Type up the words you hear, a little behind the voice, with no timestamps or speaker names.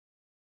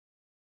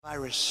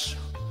Virus.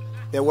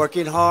 They're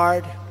working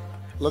hard.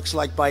 Looks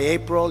like by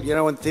April, you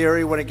know, in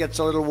theory, when it gets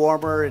a little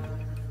warmer, it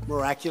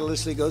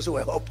miraculously goes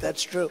away. I hope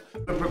that's true.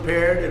 We're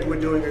prepared and we're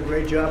doing a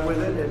great job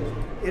with it,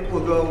 and it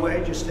will go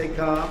away. Just stay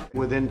calm.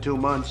 Within 2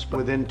 months,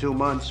 within 2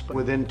 months,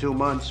 within 2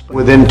 months,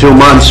 within 2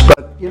 months.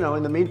 But, you know,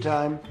 in the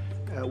meantime,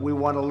 we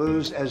want to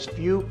lose as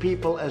few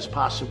people as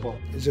possible.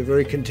 It's a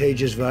very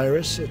contagious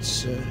virus.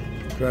 It's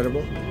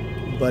incredible,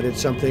 but it's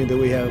something that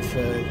we have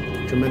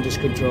tremendous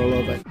control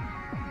over.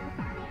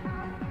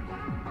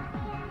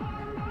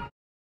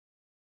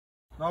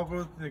 No,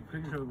 bro, the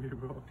creepy of me,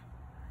 bro.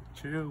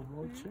 Chill,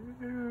 bro,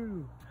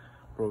 chill.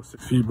 Bro,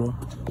 6 feet, bro.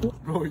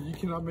 Bro, you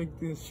cannot make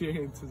this shit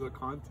into the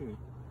content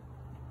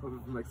of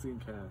the Mexican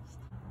cast.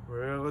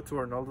 We're gonna go to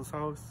Arnaldo's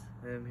house,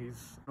 and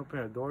he's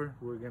opening a door.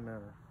 We're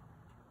gonna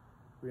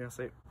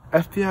say,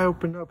 FBI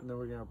open up, and then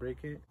we're gonna break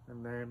it,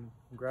 and then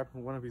grab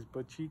one of his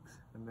butt cheeks,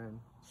 and then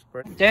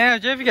spread. Damn,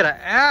 Jeff, you got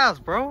an ass,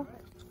 bro.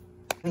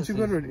 What you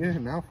go to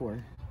In-N-Out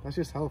for? That's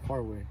just hella far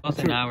away. That's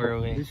an hour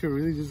away. You should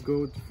really just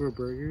go for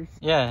burgers.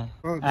 Yeah,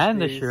 oh,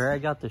 and the shirt. I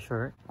got the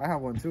shirt. I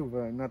have one too,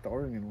 but not the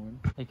Oregon one.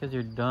 Because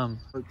you're dumb.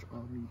 Search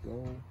on me,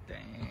 bro.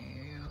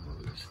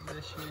 Damn,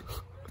 this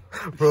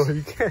shit. Bro,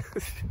 you can't.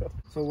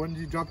 So when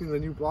did you drop in the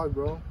new vlog,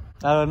 bro?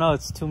 I don't know.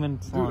 It's 2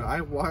 minutes long. Dude, I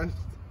watched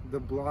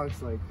the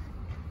vlogs like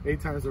 8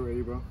 times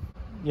already, bro.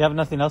 You have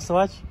nothing else to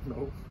watch?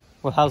 No.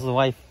 Well, how's the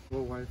wife?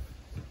 What wife?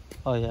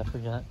 Oh yeah, I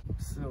forgot.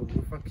 Still,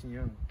 we're fucking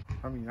young.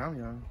 I mean, I'm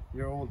young.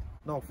 You're old.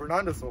 No,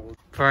 Fernando's old.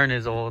 Fern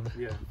is old.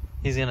 Yeah.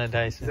 He's gonna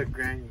die He's soon. a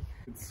granny.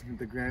 It's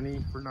the granny,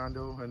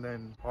 Fernando, and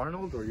then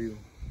Arnold or you?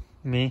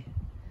 Me?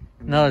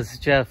 And No, then, it's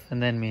Jeff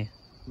and then me.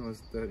 no,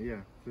 it's the,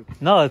 yeah.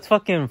 No, it's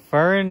fucking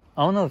Fern.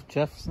 I don't know if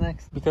Jeff's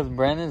next. Because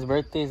Brandon's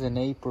birthday is in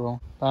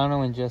April. But I don't know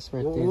when Jeff's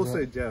birthday We'll is.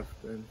 say Jeff.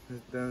 Then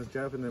it's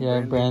Jeff and then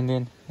Yeah, Brandon.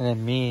 Brandon. And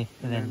then me.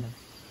 And then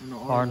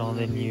Arnold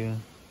and me. you.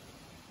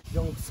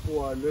 Young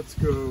squad, let's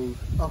go.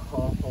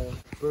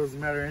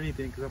 Doesn't matter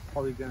anything because I'm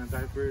probably gonna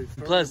die first.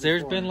 Plus,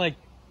 there's been like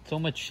so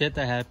much shit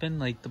that happened,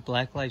 like the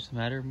Black Lives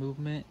Matter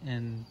movement,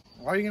 and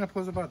Why are you gonna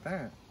post about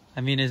that?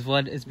 I mean, it's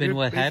been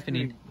what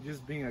happening.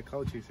 Just being a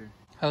cloud chaser.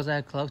 How's that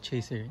a cloud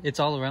chaser? It's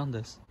all around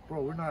us.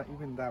 Bro, we're not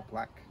even that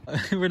black.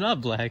 We're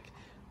not black,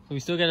 but we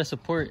still gotta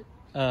support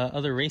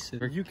other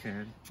races. Or you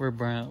can. We're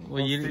brown.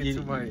 Well, I'll you stick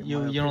to my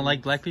don't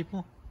like black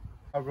people?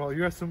 Oh, bro,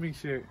 you're assuming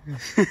shit.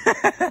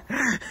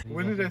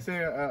 When did I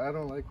say I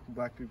don't like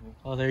black people?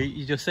 Oh, there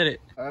you just said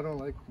it. I don't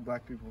like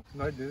black people.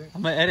 No, I didn't.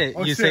 I'm gonna edit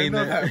Oh, you shit, saying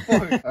no, that.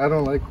 Fuck. I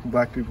don't like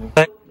black people.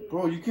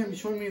 Bro, you can't be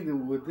showing me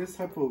with this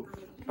type of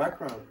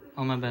background.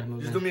 Oh my bad,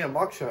 Just do me a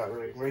mock shot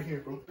right here,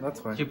 bro. That's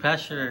fine. You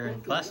passed your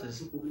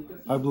classes.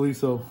 I believe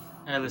so.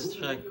 Alright, let's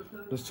check.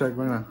 Let's check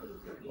right now.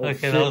 Oh, Okay,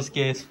 shit. that was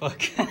gay as fuck.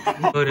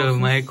 Go to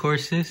my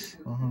courses.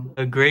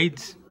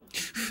 Grades.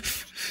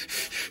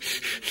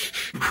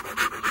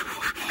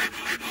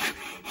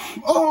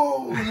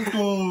 Oh, let's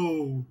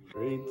go.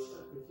 Grades.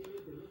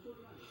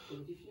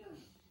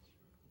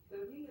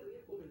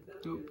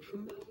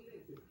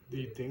 Do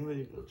you think that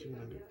you're watching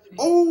that?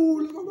 Oh!